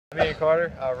Me and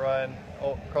Carter, I run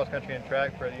cross country and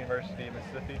track for the University of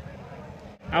Mississippi.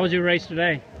 How was your race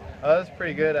today? It was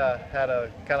pretty good. I had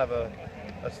a kind of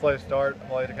a slow start.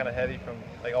 I'm always kind of heavy from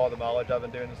like all the mileage I've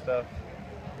been doing and stuff.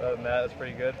 But other than that, it's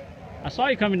pretty good. I saw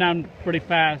you coming down pretty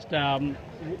fast.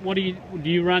 What do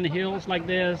you run hills like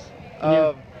this?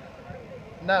 Not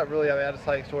really. I mean, I just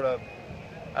like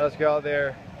I just go out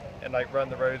there and like run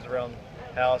the roads around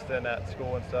house, then at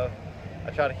school and stuff. I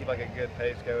try to keep like a good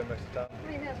pace going most of the time.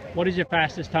 What is your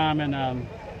fastest time in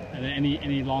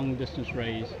any long distance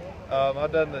race?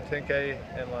 I've done the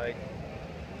 10K in like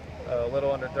a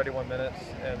little under 31 minutes,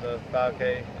 and the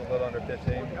 5K a little under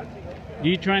 15. Do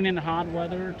you train in hot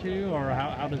weather too, or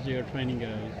how does your training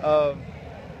go?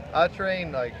 I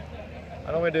train like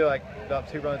I normally do like about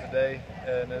 2 runs a day,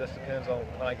 and it just depends on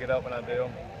when I get up when I do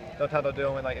them. Sometimes I'll do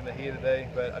them in the heat of the day,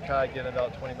 but I try to get in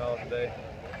about 20 miles a day.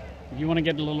 If you want to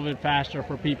get a little bit faster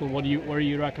for people, what do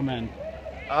you recommend?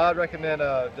 I'd recommend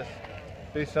just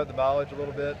boosting up the mileage a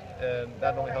little bit, and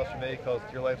that only helps for me because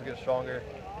your legs will get stronger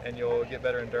and you'll get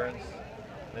better endurance,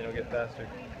 and then you'll get faster.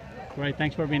 Great,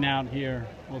 thanks for being out here.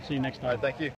 We'll see you next time. All right, thank you.